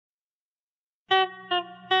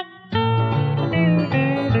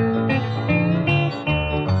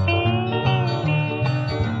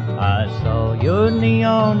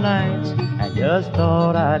all nights, and just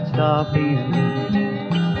thought I'd stop in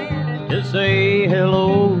to say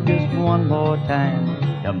hello just one more time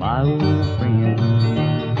to my old friend.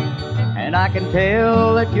 And I can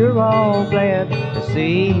tell that you're all glad to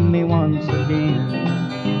see me once again,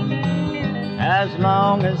 as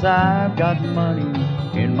long as I've got money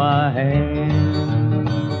in my hand.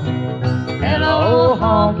 Hello,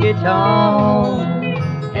 honky tonk.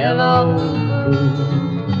 Hello, blues.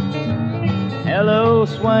 Hello,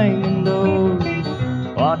 swinging doors.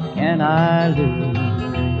 What can I lose?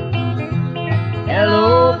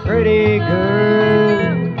 Hello, pretty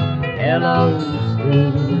girl. Hello,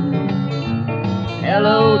 stool.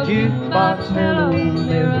 Hello, jukebox. Hello,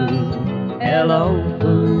 mirror. Hello,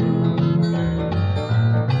 fool.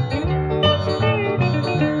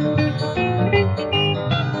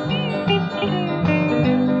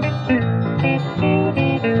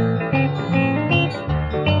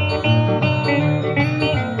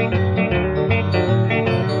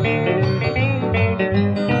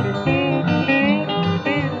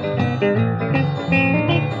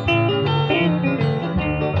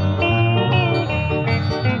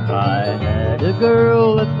 A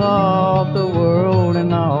girl that thought the world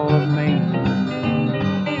and all of me,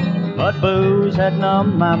 but booze had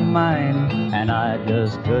numbed my mind and I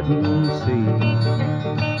just couldn't see.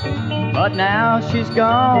 But now she's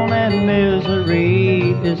gone and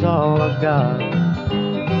misery is all I've got,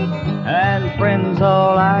 and friends,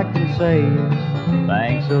 all I can say is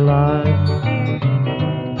thanks a lot.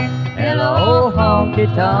 Hello, honky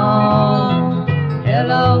tonk.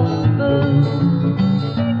 Hello, blues.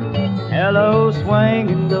 Hello,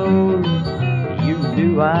 swinging doors, you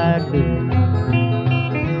knew I'd do.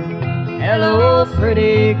 Hello,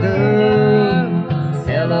 pretty girl.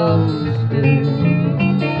 Hello, stool.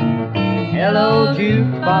 Hello,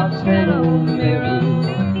 jukebox. Hello, mirror.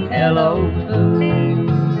 Hello, fool.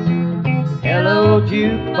 Hello,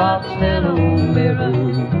 jukebox. Hello, mirror.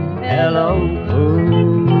 Hello, fool.